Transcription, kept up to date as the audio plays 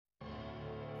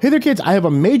Hey there kids, I have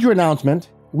a major announcement.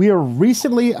 We are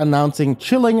recently announcing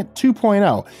Chilling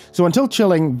 2.0. So until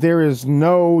Chilling, there is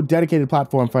no dedicated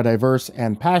platform for diverse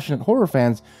and passionate horror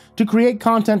fans to create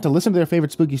content to listen to their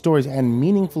favorite spooky stories and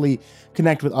meaningfully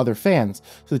connect with other fans.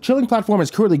 So the Chilling platform is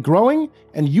currently growing,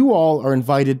 and you all are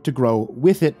invited to grow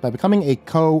with it by becoming a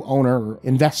co-owner or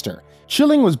investor.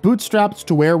 Chilling was bootstrapped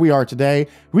to where we are today,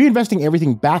 reinvesting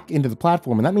everything back into the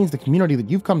platform, and that means the community that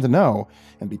you've come to know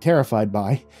and be terrified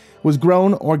by was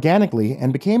grown organically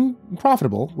and became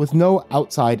profitable with no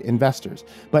outside investors.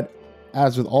 But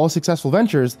as with all successful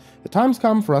ventures, the time's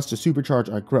come for us to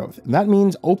supercharge our growth, and that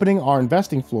means opening our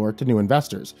investing floor to new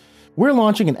investors. We're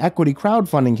launching an equity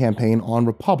crowdfunding campaign on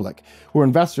Republic, where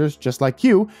investors, just like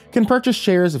you, can purchase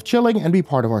shares of Chilling and be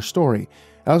part of our story.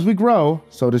 As we grow,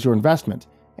 so does your investment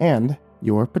and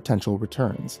your potential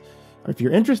returns. If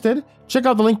you're interested, check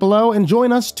out the link below and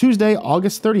join us Tuesday,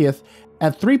 August 30th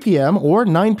at 3 p.m. or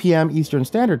 9 p.m. Eastern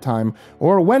Standard Time,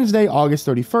 or Wednesday, August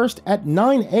 31st at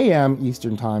 9 a.m.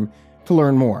 Eastern Time to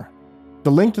learn more.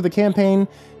 The link to the campaign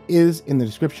is in the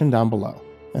description down below.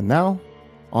 And now,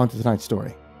 on to tonight's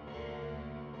story.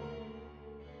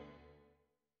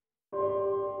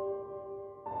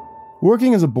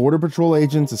 Working as a border patrol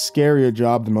agent is a scarier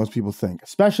job than most people think,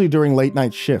 especially during late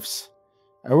night shifts.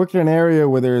 I work in an area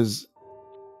where there's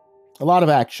a lot of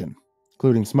action,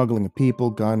 including smuggling of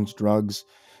people, guns, drugs,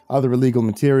 other illegal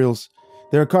materials.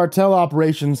 There are cartel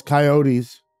operations,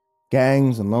 coyotes,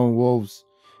 gangs, and lone wolves,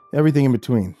 everything in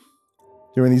between.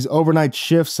 During these overnight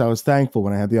shifts, I was thankful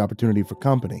when I had the opportunity for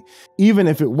company, even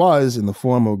if it was in the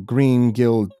form of a Green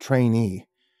Guild trainee.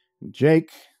 Jake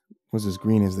was as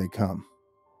green as they come.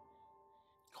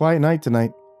 Quiet night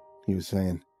tonight, he was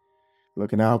saying,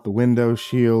 looking out the window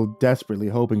shield, desperately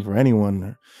hoping for anyone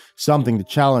or something to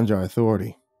challenge our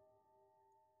authority.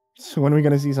 So when are we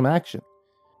going to see some action?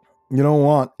 You don't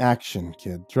want action,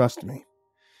 kid, trust me.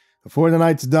 Before the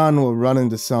night's done, we'll run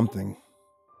into something.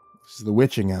 This is the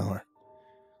witching hour.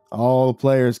 All the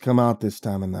players come out this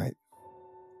time of night.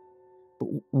 But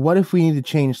what if we need to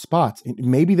change spots?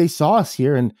 Maybe they saw us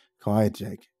here and... Quiet,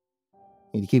 Jake.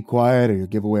 You need to keep quiet or you'll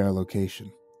give away our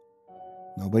location.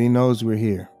 Nobody knows we're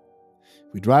here.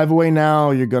 If we drive away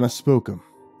now, you're gonna spook them.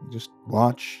 Just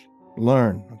watch,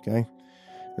 learn, okay?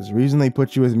 There's a reason they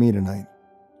put you with me tonight.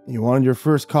 You wanted your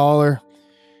first caller,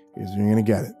 here's where you're gonna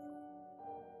get it.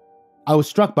 I was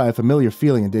struck by a familiar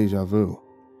feeling of deja vu.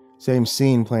 Same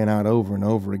scene playing out over and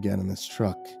over again in this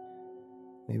truck.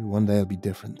 Maybe one day it'll be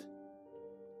different.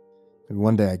 Maybe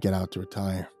one day I get out to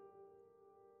retire.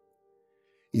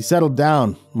 He settled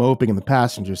down, moping in the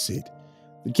passenger seat.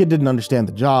 The kid didn't understand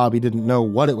the job. He didn't know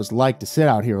what it was like to sit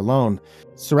out here alone,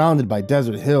 surrounded by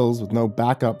desert hills with no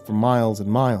backup for miles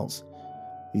and miles.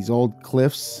 These old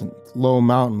cliffs and low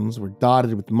mountains were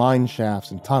dotted with mine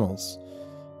shafts and tunnels,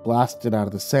 blasted out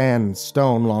of the sand and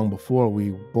stone long before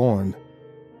we were born,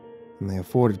 and they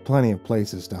afforded plenty of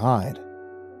places to hide.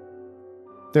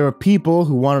 There were people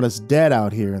who wanted us dead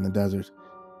out here in the desert.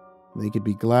 They could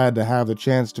be glad to have the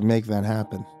chance to make that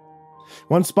happen.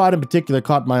 One spot in particular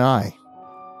caught my eye.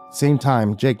 At the same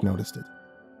time, Jake noticed it.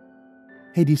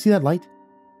 Hey, do you see that light?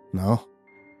 No.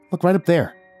 Look right up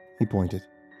there, he pointed.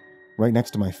 Right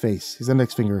next to my face, his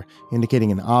index finger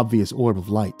indicating an obvious orb of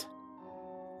light.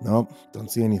 Nope, don't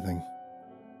see anything.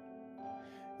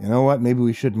 You know what, maybe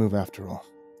we should move after all.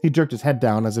 He jerked his head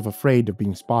down as if afraid of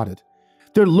being spotted.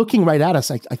 They're looking right at us,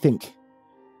 I think.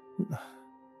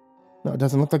 No, it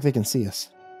doesn't look like they can see us.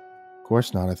 Of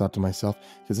course not, I thought to myself,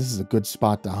 because this is a good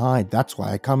spot to hide. That's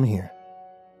why I come here.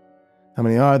 How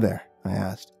many are there? I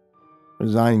asked,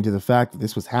 resigning to the fact that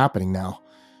this was happening now.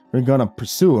 We're gonna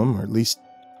pursue him, or at least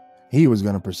he was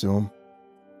gonna pursue him.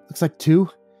 Looks like 2,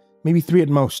 maybe 3 at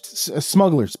most.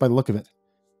 Smugglers, by the look of it.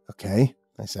 Okay,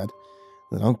 I said.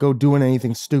 Then don't go doing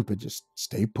anything stupid. Just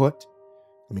stay put.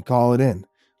 Let me call it in.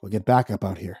 We'll get backup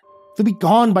out here. They'll be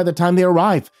gone by the time they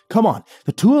arrive. Come on,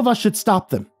 the 2 of us should stop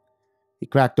them. He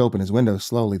cracked open his window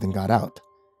slowly, then got out.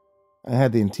 I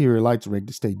had the interior lights rigged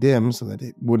to stay dim so that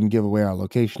it wouldn't give away our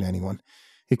location to anyone.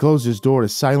 He closed his door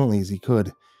as silently as he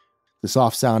could, the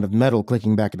soft sound of metal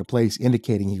clicking back into place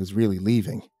indicating he was really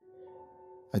leaving.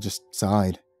 I just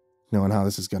sighed, knowing how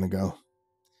this is going to go.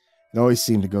 It always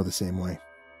seemed to go the same way.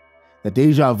 That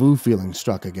deja vu feeling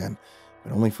struck again,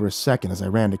 but only for a second as I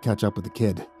ran to catch up with the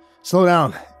kid. Slow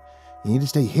down. You need to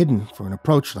stay hidden for an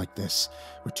approach like this.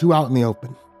 We're too out in the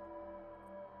open.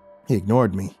 He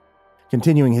ignored me,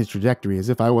 continuing his trajectory as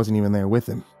if I wasn't even there with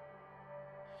him.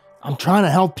 I'm trying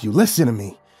to help you. Listen to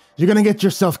me. You're going to get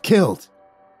yourself killed.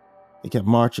 He kept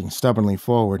marching stubbornly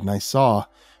forward, and I saw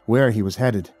where he was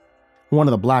headed. One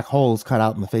of the black holes cut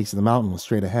out in the face of the mountain was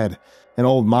straight ahead, an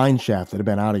old mine shaft that had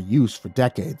been out of use for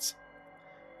decades.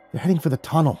 "They're heading for the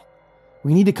tunnel.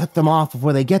 We need to cut them off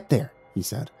before they get there," he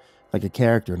said, like a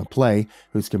character in a play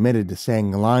who's committed to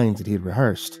saying the lines that he had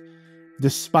rehearsed,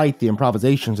 despite the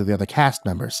improvisations of the other cast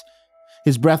members.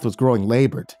 His breath was growing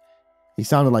labored. He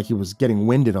sounded like he was getting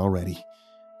winded already.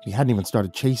 He hadn't even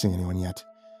started chasing anyone yet.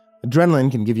 Adrenaline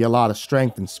can give you a lot of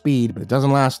strength and speed, but it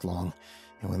doesn't last long.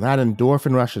 And when that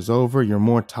endorphin rush is over, you're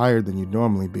more tired than you'd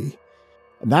normally be.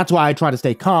 And that's why I try to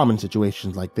stay calm in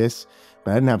situations like this,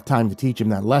 but I didn't have time to teach him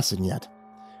that lesson yet.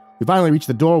 We finally reached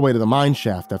the doorway to the mine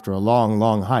shaft after a long,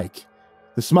 long hike.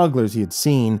 The smugglers he had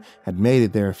seen had made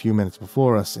it there a few minutes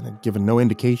before us and had given no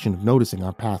indication of noticing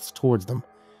our paths towards them.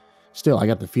 Still, I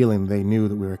got the feeling they knew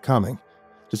that we were coming.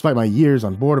 Despite my years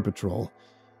on border patrol,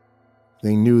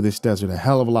 they knew this desert a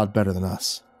hell of a lot better than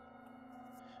us.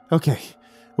 "Okay,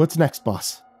 what's next,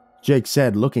 boss?" Jake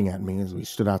said, looking at me as we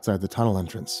stood outside the tunnel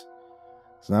entrance.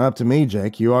 "It's not up to me,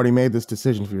 Jake. You already made this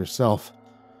decision for yourself.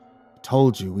 I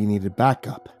told you we needed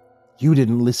backup. You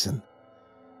didn't listen."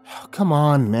 Oh, come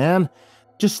on, man.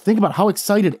 Just think about how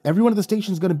excited everyone at the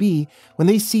station is going to be when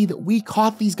they see that we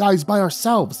caught these guys by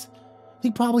ourselves. They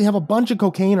probably have a bunch of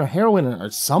cocaine or heroin or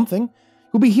something.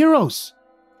 We'll be heroes.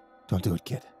 "Don't do it,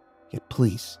 kid. Kid,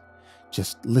 please.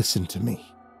 Just listen to me."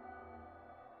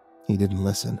 He didn't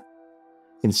listen.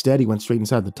 Instead, he went straight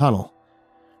inside the tunnel,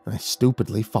 and I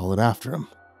stupidly followed after him.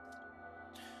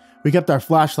 We kept our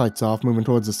flashlights off, moving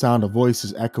towards the sound of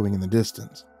voices echoing in the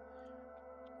distance.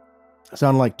 It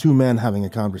sounded like two men having a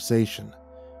conversation.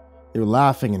 They were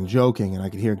laughing and joking, and I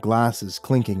could hear glasses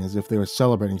clinking as if they were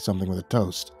celebrating something with a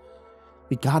toast.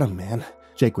 "We got him, man,"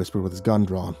 Jake whispered with his gun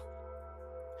drawn.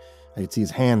 I could see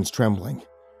his hands trembling,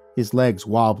 his legs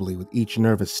wobbly with each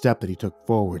nervous step that he took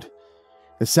forward.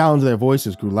 The sounds of their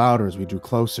voices grew louder as we drew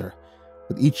closer.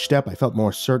 With each step, I felt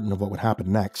more certain of what would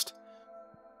happen next.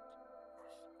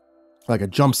 Like a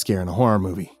jump scare in a horror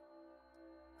movie.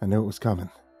 I knew it was coming,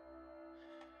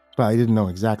 but I didn't know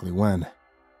exactly when.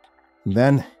 And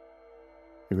then,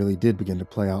 it really did begin to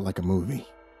play out like a movie.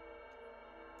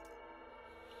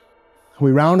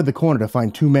 We rounded the corner to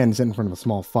find two men sitting in front of a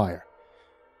small fire.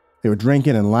 They were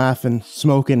drinking and laughing,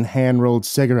 smoking hand-rolled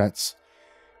cigarettes,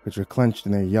 which were clenched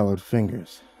in their yellowed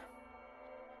fingers.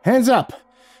 "Hands up!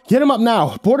 Get 'em up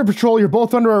now! Border Patrol, you're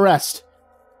both under arrest!"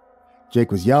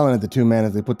 Jake was yelling at the two men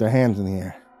as they put their hands in the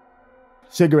air,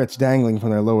 cigarettes dangling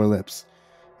from their lower lips,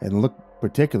 and looked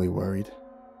particularly worried.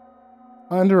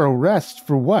 "Under arrest?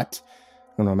 For what?"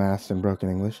 one of them asked in broken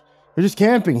English. "We're just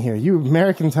camping here. You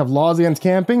Americans have laws against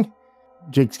camping?"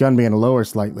 Jake's gun began to lower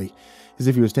slightly, as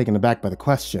if he was taken aback by the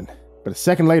question. But a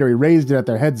second later, he raised it at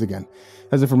their heads again,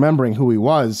 as if remembering who he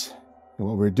was and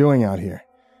what we were doing out here.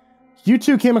 "You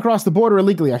two came across the border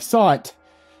illegally. I saw it.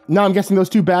 Now I'm guessing those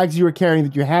two bags you were carrying,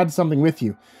 that you had something with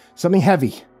you. Something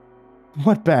heavy."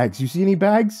 "What bags? You see any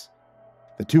bags?"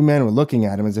 The two men were looking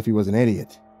at him as if he was an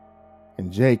idiot,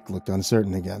 and Jake looked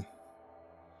uncertain again.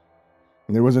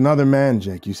 "And there was another man,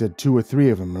 Jake. You said 2 or 3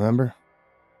 of them, remember?"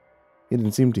 He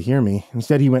didn't seem to hear me.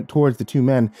 Instead, he went towards the two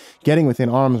men, getting within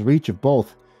arm's reach of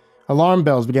both. Alarm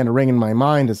bells began to ring in my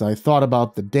mind as I thought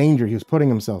about the danger he was putting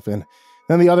himself in.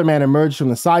 Then the other man emerged from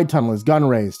the side tunnel, his gun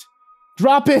raised.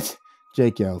 "Drop it!"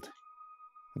 Jake yelled.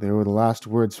 They were the last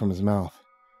words from his mouth.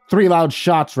 3 loud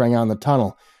shots rang out in the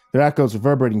tunnel, their echoes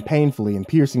reverberating painfully and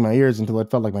piercing my ears until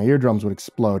it felt like my eardrums would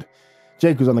explode.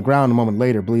 Jake was on the ground a moment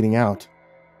later, bleeding out,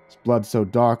 his blood so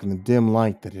dark in the dim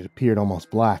light that it appeared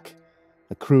almost black,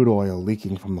 the crude oil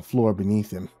leaking from the floor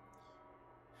beneath him.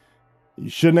 "You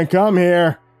shouldn't have come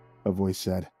here," a voice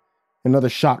said. Another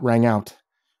shot rang out.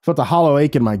 I felt a hollow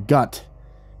ache in my gut,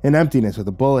 an emptiness where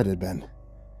the bullet had been.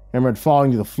 I remembered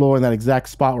falling to the floor in that exact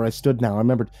spot where I stood now. I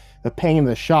remembered the pain of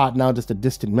the shot, now just a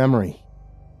distant memory.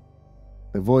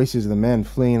 The voices of the men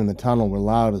fleeing in the tunnel were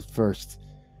loud at first,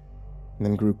 and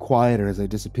then grew quieter as they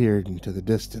disappeared into the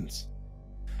distance.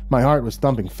 My heart was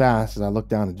thumping fast as I looked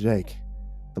down at Jake,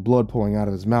 the blood pouring out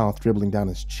of his mouth, dribbling down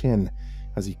his chin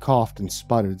as he coughed and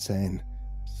sputtered, saying,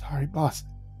 "Sorry, boss.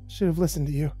 Should have listened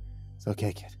to you." "It's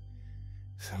okay, kid.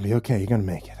 It's gonna be okay. You're gonna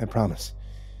make it. I promise.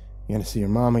 You're gonna see your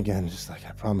mom again, just like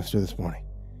I promised her this morning.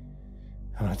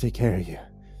 I'm gonna take care of you."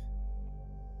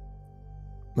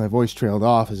 My voice trailed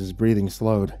off as his breathing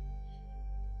slowed,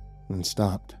 then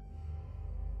stopped.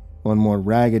 One more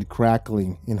ragged,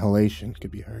 crackling inhalation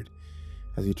could be heard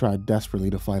as he tried desperately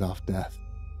to fight off death.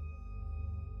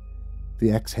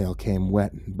 The exhale came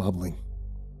wet and bubbling.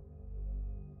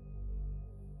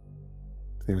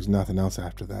 There was nothing else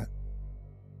after that.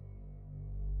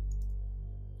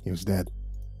 He was dead.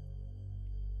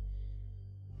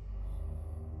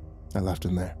 I left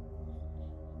him there.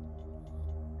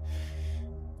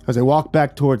 As I walked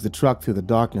back towards the truck through the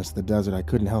darkness of the desert, I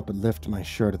couldn't help but lift my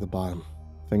shirt at the bottom,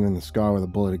 fingering the scar where the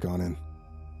bullet had gone in.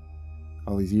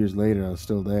 All these years later, I was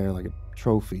still there, like a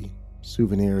trophy,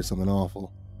 souvenir or something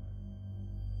awful.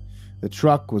 The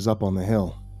truck was up on the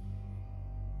hill,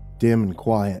 dim and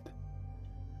quiet.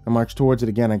 I marched towards it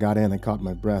again. I got in and caught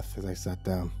my breath as I sat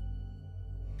down.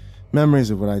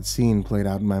 Memories of what I'd seen played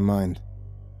out in my mind.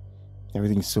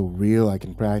 Everything's so real I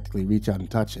can practically reach out and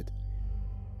touch it.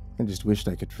 I just wished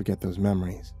I could forget those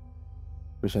memories.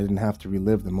 Wish I didn't have to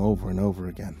relive them over and over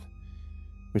again.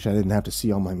 Wish I didn't have to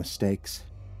see all my mistakes.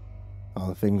 All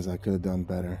the things I could have done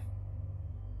better.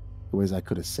 The ways I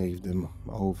could have saved him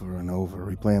over and over,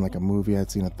 replaying like a movie I'd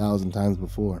seen 1,000 times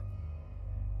before.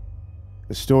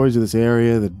 The stories of this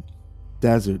area, the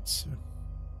deserts,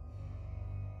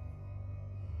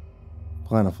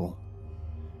 plentiful.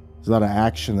 There's a lot of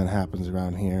action that happens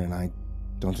around here, and I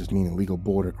don't just mean illegal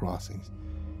border crossings.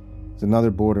 There's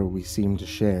another border we seem to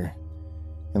share,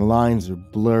 and lines are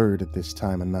blurred at this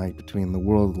time of night between the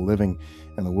world of the living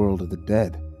and the world of the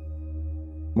dead.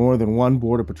 More than one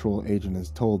Border Patrol agent has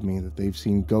told me that they've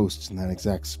seen ghosts in that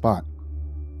exact spot.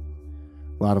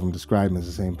 A lot of them describe him as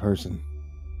the same person.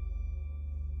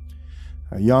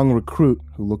 A young recruit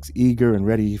who looks eager and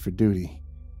ready for duty.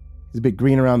 He's a bit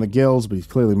green around the gills, but he's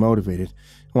clearly motivated.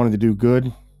 Wanted to do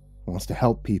good, wants to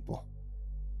help people.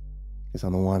 Guess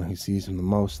I'm the one who sees him the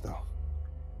most, though.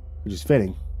 Which is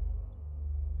fitting,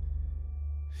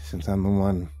 since I'm the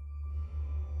one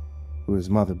who his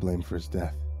mother blamed for his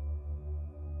death.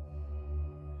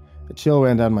 A chill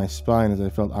ran down my spine as I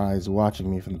felt eyes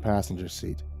watching me from the passenger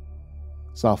seat.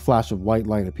 Saw a flash of white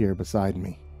light appear beside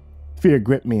me. Fear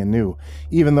gripped me anew.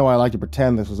 Even though I like to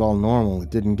pretend this was all normal,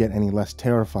 it didn't get any less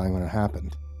terrifying when it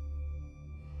happened.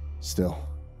 Still,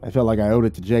 I felt like I owed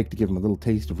it to Jake to give him a little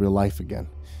taste of real life again,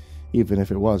 even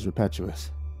if it was repetitious.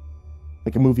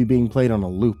 Like a movie being played on a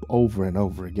loop over and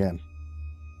over again.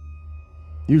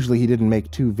 Usually he didn't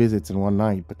make 2 visits in one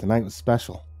night, but tonight was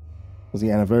special. It was the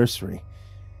anniversary,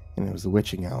 and it was the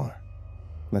witching hour.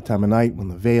 That time of night when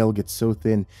the veil gets so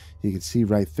thin you can see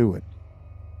right through it.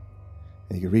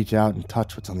 And you can reach out and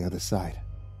touch what's on the other side.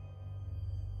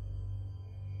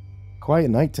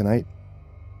 Quiet night tonight,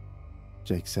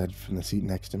 Jake said from the seat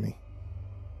next to me.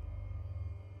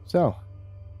 So,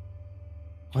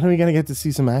 when are we going to get to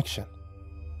see some action?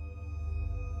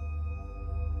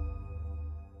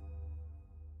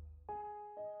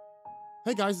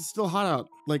 Hey guys, it's still hot out.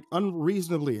 Like,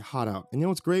 unreasonably hot out. And you know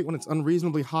what's great when it's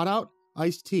unreasonably hot out?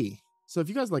 Iced tea. So if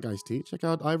you guys like iced tea, check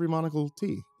out Ivory Monocle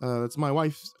Tea. That's my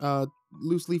wife's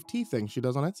loose leaf tea thing she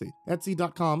does on Etsy.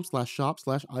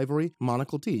 Etsy.com/shop/Ivory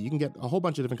Monocle Tea. You can get a whole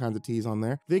bunch of different kinds of teas on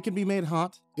there. They can be made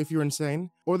hot if you're insane,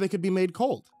 or they could be made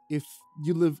cold if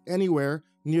you live anywhere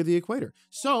near the equator.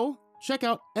 So check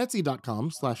out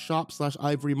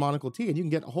Etsy.com/shop/Ivory Monocle Tea, and you can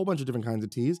get a whole bunch of different kinds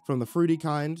of teas, from the fruity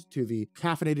kind to the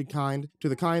caffeinated kind to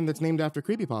the kind that's named after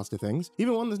Creepypasta things,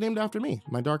 even one that's named after me,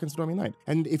 My Dark and Stormy Night.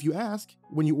 And if you ask,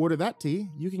 when you order that tea,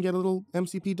 you can get a little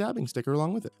MCP dabbing sticker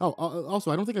along with it. Oh,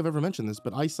 also, I don't think I've ever mentioned this,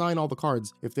 but I sign all the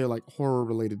cards if they're like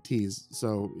horror-related teas.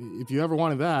 So if you ever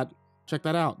wanted that, check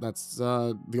that out. That's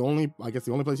the only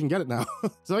place you can get it now.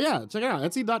 So yeah, check it out.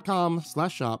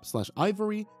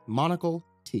 Etsy.com/shop/Ivory Monocle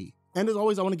Tea. And as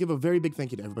always, I want to give a very big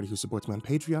thank you to everybody who supports me on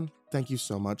Patreon. Thank you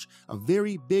so much. A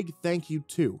very big thank you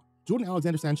to Jordan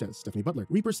Alexander Sanchez, Stephanie Butler,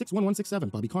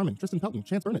 Reaper61167, Bobby Karman, Tristain, Pelton,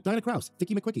 Chance Burnett, Diana Kraus,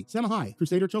 Vicky McQuicky, SamaHigh,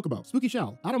 CrusaderChocobo,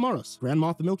 SpookyShel, Atomaurus, Grand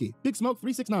Moth the Milky, Big Smoke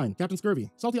 369, Captain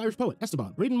Scurvy, SaltyIrishPoet,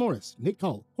 Estebean, Brayden Morris, Nate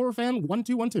Kuhl,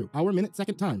 HorrorFan1212, Hour Minute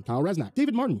Second Time, Kyle Reznak,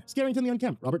 David Martin, Scare-ington the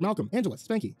Unkempt, Robert Malcolm, Angelus,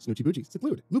 Spanky, Snoochie Boochie,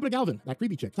 Seclude, Lupita Galvin, That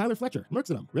Creepy Chick, Tyler Fletcher,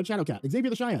 Merxenum, Red Shadow Cat, Xavier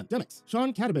the Cheyenne, Demix,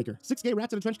 Sean Cadieu-baker, 6 Gay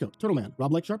Rats in a Trenchcoat, Turtleman,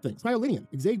 Rob Like Sharp Things, Cryolinian,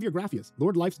 Xavier Graphius,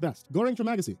 Lord Life's Best, Goring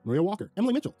Tremagacy, Maria Walker,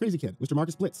 Emily Mitchell, Crazy Kid, Mr.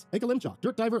 Marcus Blitz, Aka Limchok,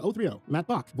 Dirt Diver 030, Matt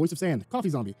Bach, Voice of Sand, Coffee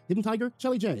Zombie, Hidden Tiger,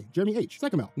 Shelly J, Jeremy H,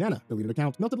 Psychomel, Nana, Deleted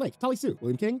Account, Melted Lake, Tali Sue,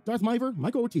 William King, Darth Miver,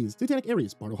 Michael Ortiz, Satanic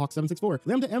Aries, Bardo Hawk 764,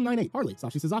 Lambda M98, Harley,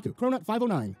 Sashi Suzaku, Cronut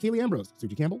 509, Kaylee Ambrose,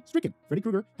 Suji Campbell, Stricken, Freddy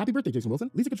Krueger, Happy Birthday Jason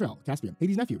Wilson, Lisa Cottrell, Caspian,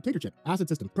 Hades Nephew, Tater Chip, Acid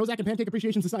System, Prozac and Pancake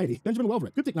Appreciation Society, Benjamin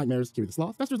Welverick, Cryptic Nightmares, Kiri the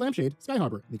Sloth, Fester's Lampshade, Sky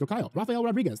Harbor, Nico Kyle, Raphael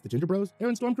Rodriguez, The Ginger Bros,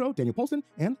 Aaron Stormcrow, Daniel Polston,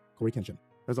 and Corey Kenshin.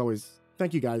 As always,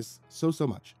 thank you guys so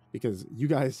much, because you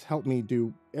guys help me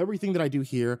do everything that I do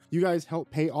here. You guys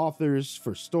help pay authors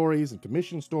for stories and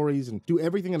commission stories and do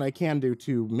everything that I can do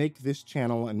to make this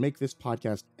channel and make this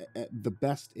podcast the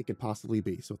best it could possibly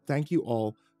be. So thank you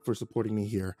all for supporting me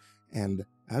here. And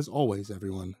as always,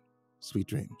 everyone, sweet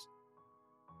dreams.